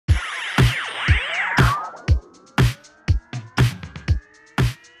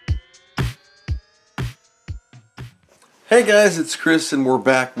Hey guys, it's Chris and we're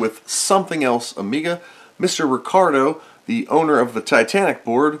back with something else Amiga. Mr. Ricardo, the owner of the Titanic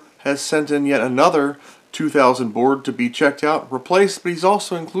board, has sent in yet another 2000 board to be checked out, replaced, but he's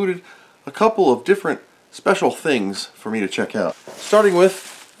also included a couple of different special things for me to check out. Starting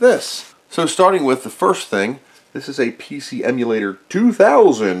with this. So starting with the first thing, this is a PC Emulator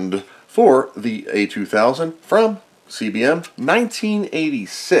 2000 for the A2000 from CBM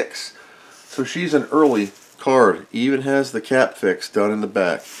 1986. So she's an early card, even has the cap fix done in the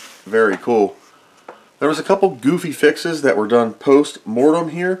back. Very cool. There was a couple goofy fixes that were done post-mortem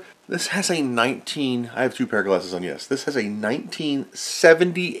here. This has a I have two pair of glasses on, yes. This has a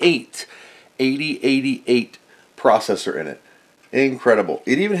 1978 8088 processor in it. Incredible.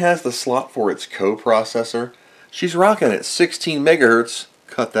 It even has the slot for its co-processor. She's rocking at 16 megahertz.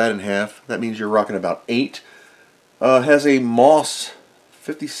 Cut that in half. That means you're rocking about 8. Has a MOS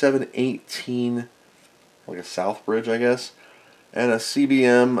 5718, like a South Bridge, I guess, and a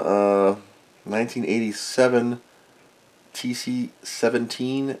CBM 1987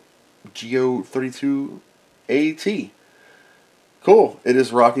 TC17 Geo32 AT. Cool. It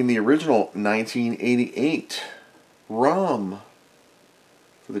is rocking the original 1988 ROM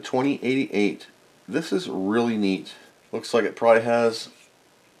for the 2088. This is really neat. Looks like it probably has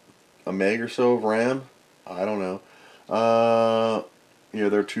a meg or so of RAM. I don't know. Yeah,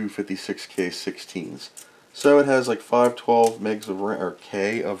 they're 256K 16s. So it has like 512 megs of RAM, or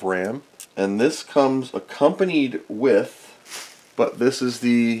K of RAM. And this comes accompanied with, but this is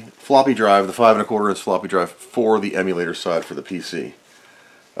the floppy drive, the 5 1/4 inch floppy drive for the emulator side for the PC.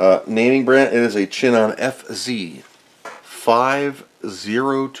 Naming brand, it is a Chinon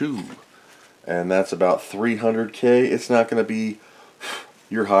FZ502. And that's about 300K. It's not going to be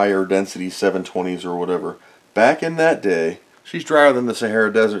your higher density 720s or whatever. Back in that day, she's drier than the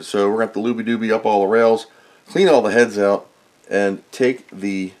Sahara Desert, so we're going to have to looby-dooby up all the rails, clean all the heads out, and take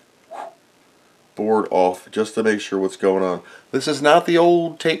the board off just to make sure what's going on. This is not the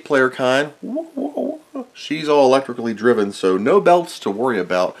old tape player kind. She's all electrically driven, so no belts to worry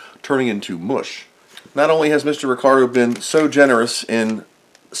about turning into mush. Not only has Mr. Ricardo been so generous in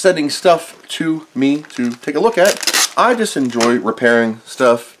sending stuff to me to take a look at, I just enjoy repairing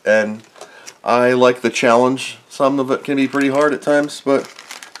stuff, and I like the challenge. Some of it can be pretty hard at times, but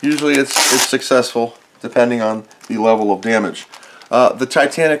usually it's successful depending on the level of damage. The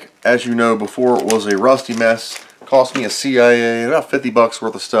Titanic, as you know before, was a rusty mess. Cost me a CIA, about 50 bucks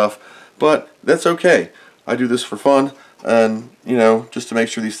worth of stuff, but that's okay. I do this for fun and, you know, just to make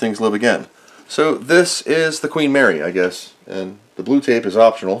sure these things live again. So this is the Queen Mary, I guess, and the blue tape is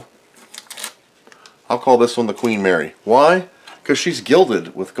optional. I'll call this one the Queen Mary. Why? Because she's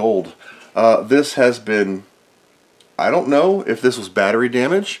gilded with gold. This has been, I don't know if this was battery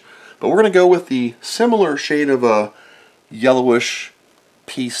damage, but we're going to go with the similar shade of a yellowish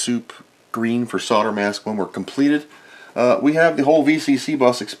pea soup green for solder mask when we're completed. We have the whole VCC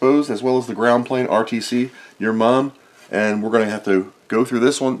bus exposed, as well as the ground plane RTC, your mom, and we're going to have to go through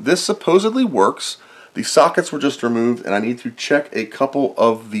this one. This supposedly works. The sockets were just removed, and I need to check a couple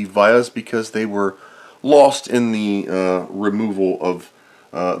of the vias because they were lost in the removal of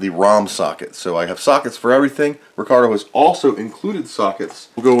the ROM socket. So I have sockets for everything. Ricardo has also included sockets.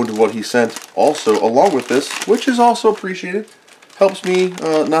 We'll go into what he sent also along with this, which is also appreciated. Helps me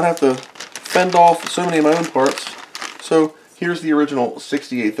not have to fend off so many of my own parts. So here's the original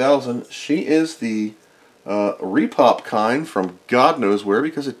 68,000. She is the repop kind from God knows where,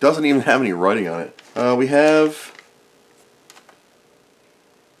 because it doesn't even have any writing on it. We have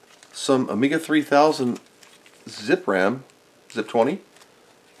some Amiga 3000 zip RAM, zip 20.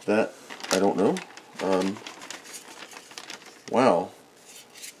 That I don't know. Wow.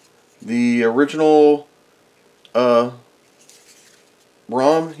 The original ROM,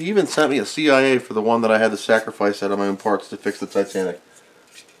 he even sent me a CIA for the one that I had to sacrifice out of my own parts to fix the Titanic.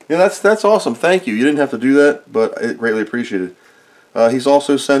 Yeah, that's awesome. Thank you. You didn't have to do that, but I greatly appreciate it. He's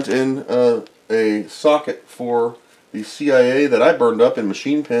also sent in a socket for the CIA that I burned up in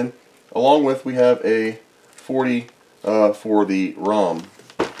machine pin. Along with, we have a 40 for the ROM.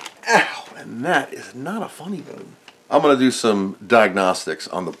 Ow! And that is not a funny bone. I'm going to do some diagnostics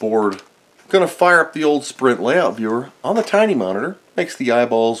on the board. I'm going to fire up the old Sprint layout viewer on the tiny monitor. Makes the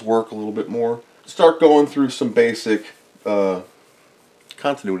eyeballs work a little bit more. Start going through some basic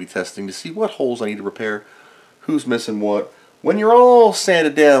continuity testing to see what holes I need to repair, who's missing what. When you're all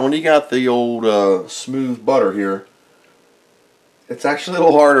sanded down, when you got the old smooth butter here, it's actually a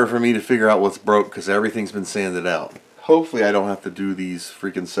little harder for me to figure out what's broke because everything's been sanded out. Hopefully I don't have to do these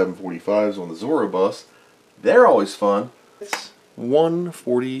freaking 745s on the Zorro bus. They're always fun. It's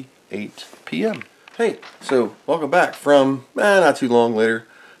 1:48 p.m. Hey, so welcome back from, not too long later,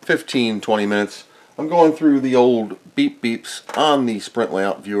 15-20 minutes. I'm going through the old beep beeps on the Sprint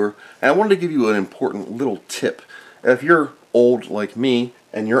layout viewer, and I wanted to give you an important little tip. If you're old like me,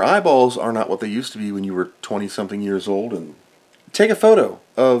 and your eyeballs are not what they used to be when you were 20-something years old, and take a photo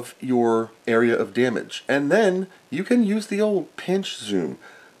of your area of damage, and then you can use the old pinch zoom.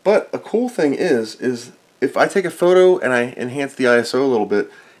 But a cool thing is if I take a photo and I enhance the ISO a little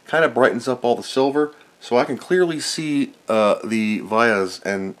bit, kind of brightens up all the silver, so I can clearly see the vias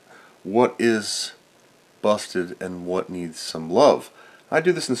and what is busted and what needs some love. I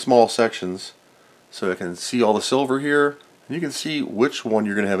do this in small sections so I can see all the silver here, and you can see which one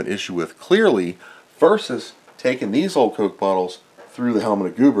you're going to have an issue with clearly versus taking these old Coke bottles through the helmet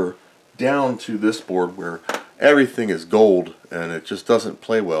of Goober down to this board where everything is gold and it just doesn't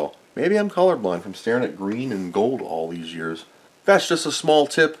play well. Maybe I'm colorblind from staring at green and gold all these years. That's just a small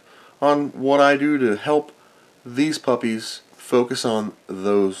tip on what I do to help these puppies focus on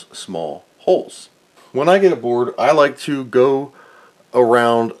those small holes. When I get a board, I like to go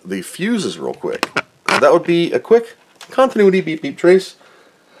around the fuses real quick. That would be a quick continuity beep beep trace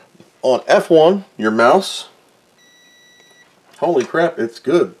on F1, your mouse. Holy crap, it's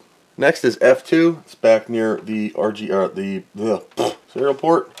good. Next is F2. It's back near the the serial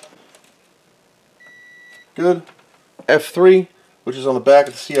port. Good. F3, which is on the back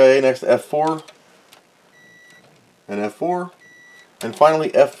of the CIA next to F4 and F4, and finally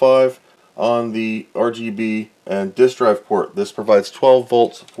F5 on the RGB and disk drive port. This provides 12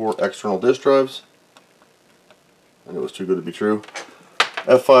 volts for external disk drives, and it was too good to be true.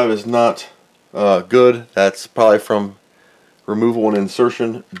 F5 is not good. That's probably from removal and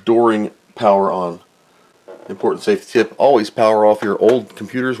insertion during power on. Important safety tip, always power off your old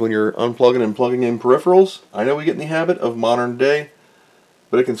computers when you're unplugging and plugging in peripherals. I know we get in the habit of modern day,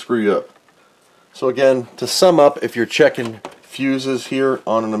 but it can screw you up. So again, to sum up, if you're checking fuses here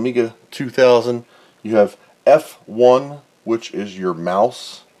on an Amiga 2000, you have F1, which is your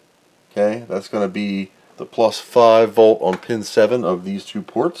mouse. Okay, that's going to be the plus 5 volt on pin 7 of these two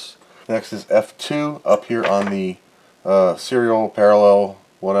ports. Next is F2 up here on the serial, parallel,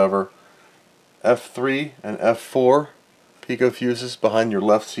 whatever. F3 and F4 pico fuses behind your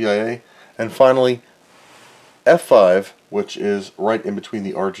left CIA, and finally F5, which is right in between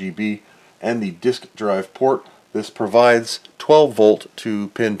the RGB and the disk drive port. This provides 12 volt to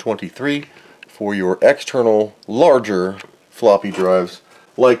pin 23 for your external larger floppy drives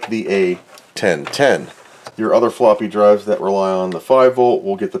like the A1010. Your other floppy drives that rely on the 5 volt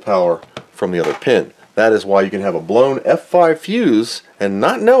will get the power from the other pin. That is why you can have a blown F5 fuse and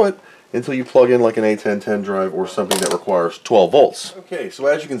not know it until you plug in like an A1010 drive or something that requires 12 volts. Okay, so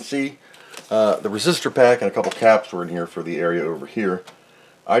as you can see, the resistor pack and a couple caps were in here for the area over here.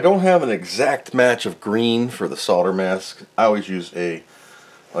 I don't have an exact match of green for the solder mask. I always use a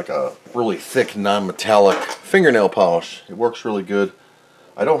really thick non-metallic fingernail polish. It works really good.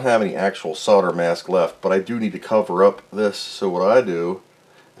 I don't have any actual solder mask left, but I do need to cover up this. So what I do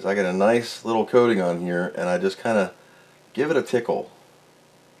is I get a nice little coating on here and I just kind of give it a tickle.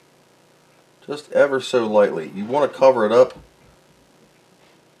 Just ever so lightly. You want to cover it up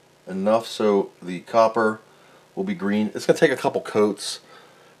enough so the copper will be green. It's going to take a couple coats.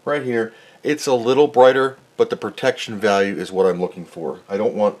 Right here, it's a little brighter, but the protection value is what I'm looking for. I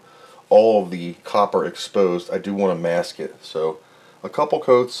don't want all of the copper exposed. I do want to mask it. So a couple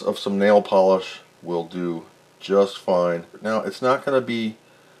coats of some nail polish will do just fine. Now, it's not going to be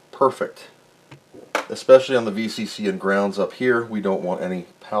perfect, especially on the VCC and grounds up here. We don't want any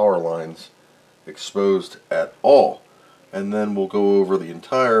power lines exposed at all. And then we'll go over the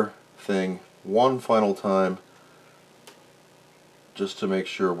entire thing one final time just to make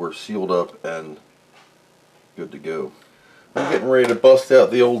sure we're sealed up and good to go. I'm getting ready to bust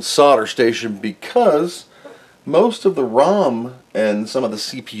out the old solder station because most of the ROM and some of the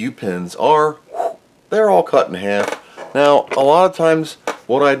CPU pins they're all cut in half. Now, a lot of times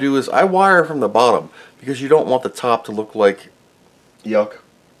what I do is I wire from the bottom because you don't want the top to look like yuck.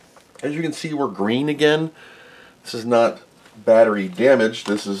 As you can see, we're green again. This is not battery damage,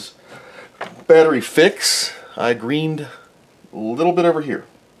 this is battery fix. I greened a little bit over here.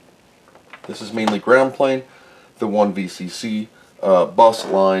 This is mainly ground plane, the one VCC bus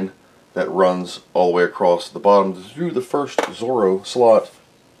line that runs all the way across the bottom through the first Zorro slot.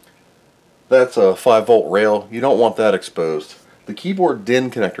 That's a 5 volt rail. You don't want that exposed. The keyboard DIN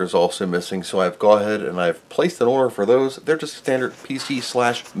connector is also missing, so I've gone ahead and I've placed an order for those. They're just standard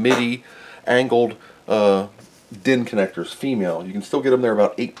PC/MIDI angled DIN connectors, female. You can still get them there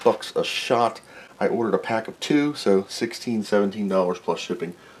about $8 a shot. I ordered a pack of 2, so $16, $17 plus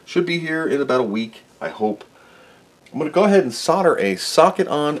shipping. Should be here in about a week I hope. I'm going to go ahead and solder a socket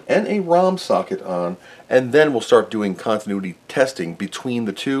on and a ROM socket on, and then we'll start doing continuity testing between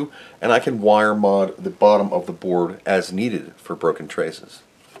the two, and I can wire mod the bottom of the board as needed for broken traces.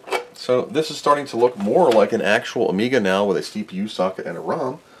 So this is starting to look more like an actual Amiga now with a CPU socket and a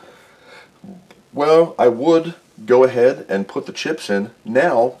ROM. Well, I would go ahead and put the chips in.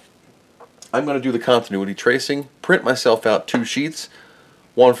 Now I'm going to do the continuity tracing, print myself out 2 sheets,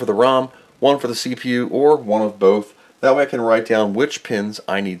 one for the ROM, one for the CPU, or one of both. That way I can write down which pins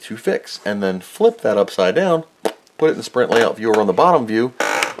I need to fix, and then flip that upside down, put it in the Sprint Layout Viewer on the bottom view,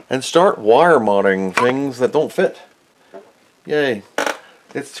 and start wire modding things that don't fit. Yay.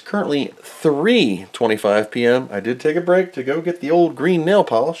 It's currently 3:25 p.m. I did take a break to go get the old green nail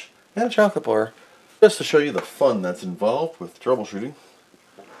polish and a chocolate bar, just to show you the fun that's involved with troubleshooting.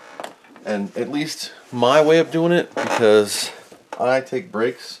 And at least my way of doing it, because I take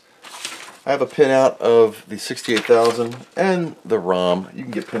breaks. I have a pinout of the 68,000 and the ROM. You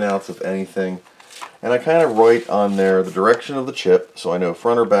can get pinouts of anything. And I kind of write on there the direction of the chip, so I know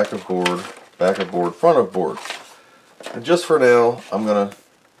front or back of board, front of board. And just for now, I'm going to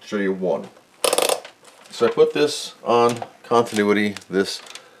show you one. So I put this on continuity. This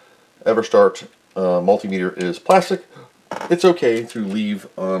Everstart multimeter is plastic. It's okay to leave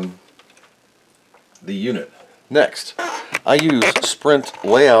on the unit. Next, I use Sprint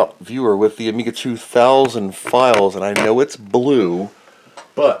Layout Viewer with the Amiga 2000 files, and I know it's blue,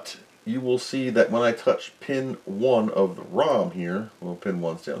 but you will see that when I touch pin 1 of the ROM here, well, pin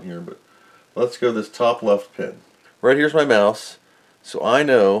 1's down here, but let's go this top left pin. Right here's my mouse, so I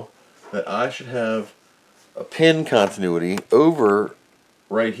know that I should have a pin continuity over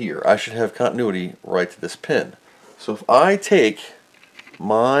right here. I should have continuity right to this pin. So if I take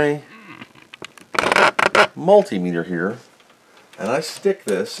my multimeter here and I stick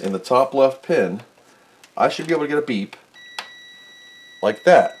this in the top left pin, I should be able to get a beep like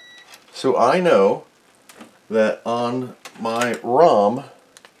that. So I know that on my ROM,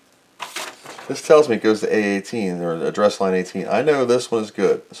 this tells me it goes to A18 or address line 18. I know this one is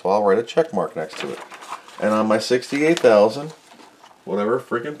good, so I'll write a check mark next to it. And on my 68,000, whatever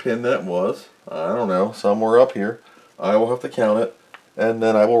freaking pin that was, I don't know, somewhere up here, I will have to count it, and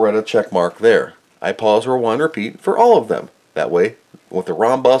then I will write a check mark there. I pause, rewind, repeat for all of them. That way, with the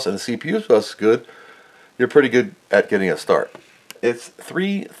ROM bus and the CPU bus good, you're pretty good at getting a start. It's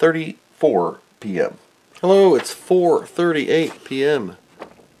 3:34 p.m. Hello, it's 4:38 p.m.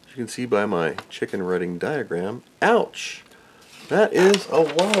 As you can see by my chicken writing diagram. Ouch! That is a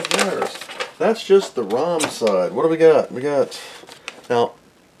lot of wires. That's just the ROM side. What do we got? Now,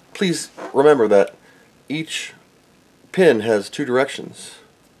 please remember that each pin has 2 directions.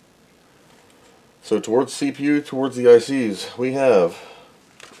 So towards CPU, towards the ICs, we have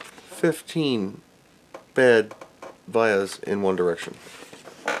 15 bad vias in one direction.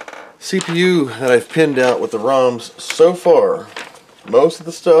 CPU that I've pinned out with the ROMs so far, most of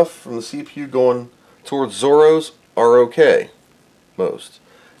the stuff from the CPU going towards Zorros are okay. Most.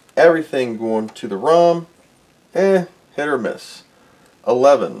 Everything going to the ROM, hit or miss.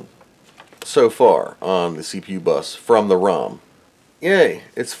 11 so far on the CPU bus from the ROM. Yay,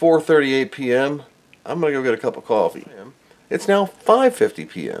 it's 4:38 p.m. I'm going to go get a cup of coffee. It's now 5:50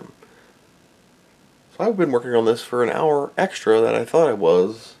 p.m. So I've been working on this for an hour extra than I thought I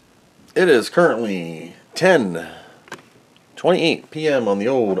was. It is currently 10:28 p.m. on the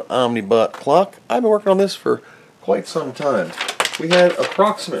old Omnibot clock. I've been working on this for quite some time. We had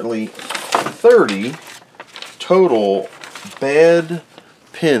approximately 30 total bad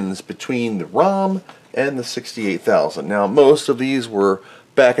pins between the ROM and the 68,000. Now most of these were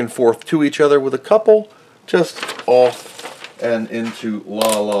back and forth to each other, with a couple just off and into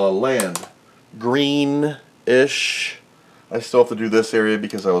La La Land. Green-ish. I still have to do this area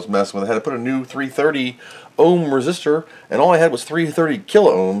because I was messing with it. I had to put a new 330 ohm resistor, and all I had was 330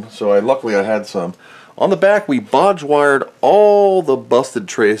 kilo ohm, so luckily I had some. On the back we bodge wired all the busted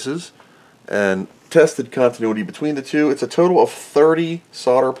traces and tested continuity between the two. It's a total of 30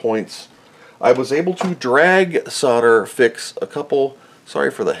 solder points. I was able to drag solder fix a couple. Sorry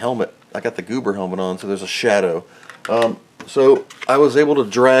for the helmet. I got the Goober helmet on, so there's a shadow. So I was able to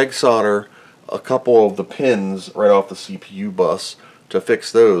drag solder a couple of the pins right off the CPU bus to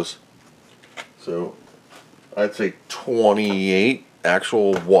fix those. So I'd say 28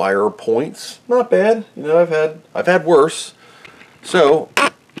 actual wire points. Not bad. You know, I've had worse. So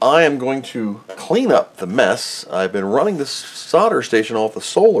I am going to clean up the mess. I've been running this solder station off the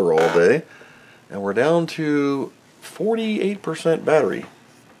solar all day, and we're down to 48% battery.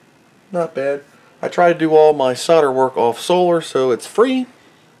 Not bad. I try to do all my solder work off solar, so it's free,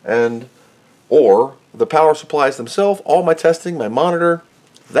 and or the power supplies themselves, all my testing, my monitor,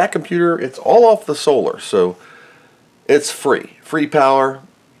 that computer, it's all off the solar. So it's free. Free power.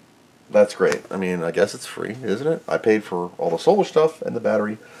 That's great. I mean, I guess it's free, isn't it? I paid for all the solar stuff and the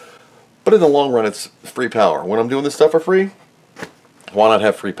battery. But in the long run, it's free power. When I'm doing this stuff for free, why not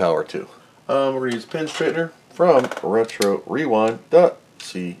have free power too? We're going to use pin straightener from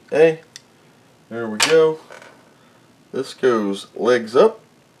retrorewind.ca. There we go. This goes legs up.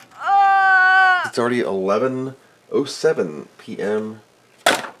 It's already 11:07 p.m.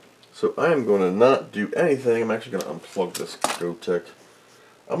 So I am going to not do anything. I'm actually going to unplug this GoTech.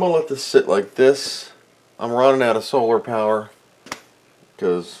 I'm going to let this sit like this. I'm running out of solar power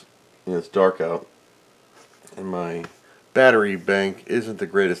because it's dark out and my battery bank isn't the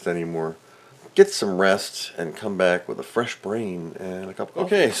greatest anymore. Get some rest and come back with a fresh brain and a cup of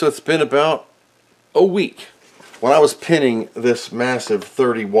coffee. Okay, so it's been about a week. When I was pinning this massive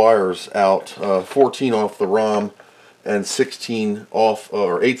 30 wires out, 14 off the ROM and 16 off,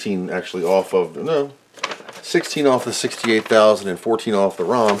 or 18 actually off of, no, 16 off the 68,000 and 14 off the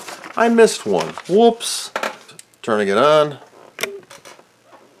ROM, I missed one. Whoops. Turning it on.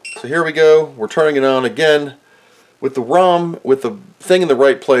 So here we go. We're turning it on again. With the ROM, with the thing in the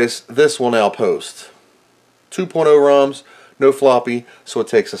right place, this will now post. 2.0 ROMs, no floppy, so it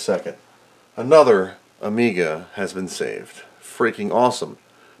takes a second. Another Amiga has been saved. Freaking awesome.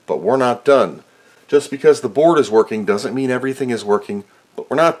 But we're not done. Just because the board is working doesn't mean everything is working, but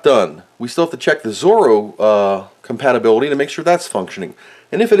we're not done. We still have to check the Zorro compatibility to make sure that's functioning.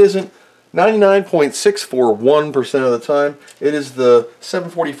 And if it isn't, 99.641% of the time, it is the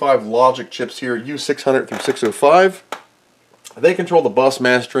 745 logic chips here, U600 through 605. They control the bus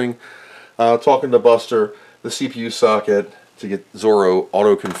mastering, talking to Buster, the CPU socket to get Zorro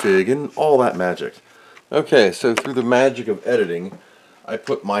auto config and all that magic. Okay, so through the magic of editing, I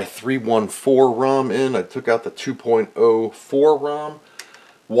put my 314 ROM in. I took out the 2.04 ROM.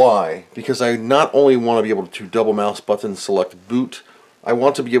 Why? Because I not only want to be able to double mouse button select boot, I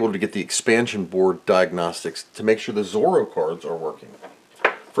want to be able to get the expansion board diagnostics to make sure the Zorro cards are working.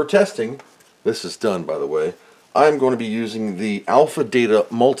 For testing, this is done by the way, I'm going to be using the Alpha Data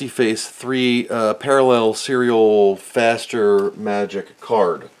Multiface 3 Parallel Serial Faster Magic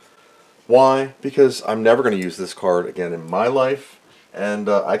card. Why? Because I'm never going to use this card again in my life, and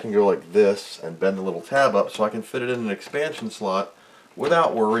I can go like this and bend the little tab up so I can fit it in an expansion slot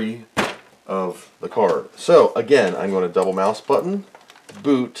without worry of the card. So again, I'm going to double mouse button,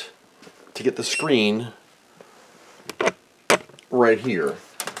 boot, to get the screen right here.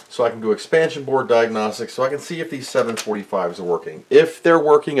 So I can do expansion board diagnostics so I can see if these 745s are working. If they're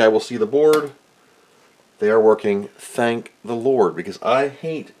working, I will see the board. They are working, thank the Lord, because I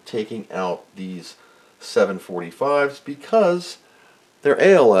hate taking out these 745s because they're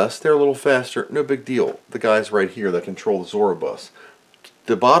ALS, they're a little faster, no big deal. The guys right here that control the Zorro bus.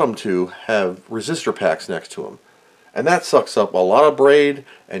 The bottom two have resistor packs next to them. And that sucks up a lot of braid,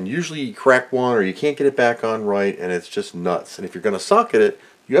 and usually you crack one or you can't get it back on right, and it's just nuts. And if you're going to socket it,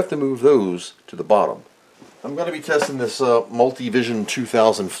 you have to move those to the bottom. I'm going to be testing this Multivision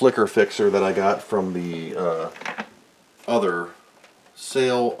 2000 flicker fixer that I got from the other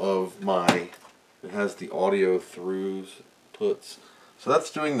sale of my, it has the audio throughs, puts. So that's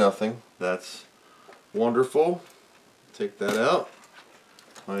doing nothing. That's wonderful. Take that out.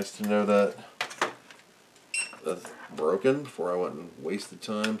 Nice to know that that's broken before I went and wasted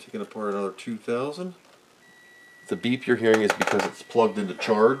time taking apart another 2000. The beep you're hearing is because it's plugged into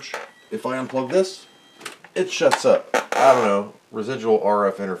charge. If I unplug this, it shuts up. I don't know, residual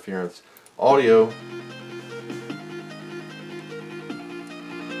RF interference. Audio.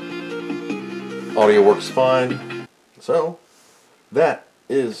 Audio works fine. So, that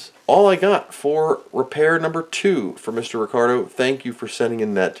is all I got for repair number 2 for Mr. Ricardo. Thank you for sending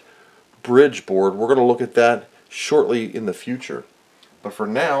in that bridge board. We're going to look at that shortly in the future. But for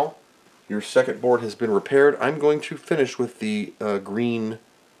now, your second board has been repaired. I'm going to finish with the green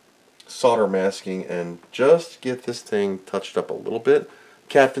solder masking and just get this thing touched up a little bit.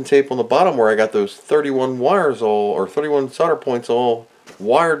 Captain tape on the bottom where I got those 31 wires all, or 31 solder points all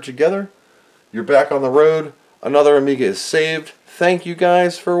wired together. You're back on the road. Another Amiga is saved. Thank you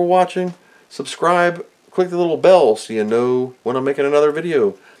guys for watching. Subscribe, click the little bell so you know when I'm making another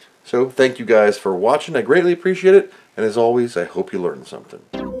video. So thank you guys for watching. I greatly appreciate it. And as always, I hope you learned something.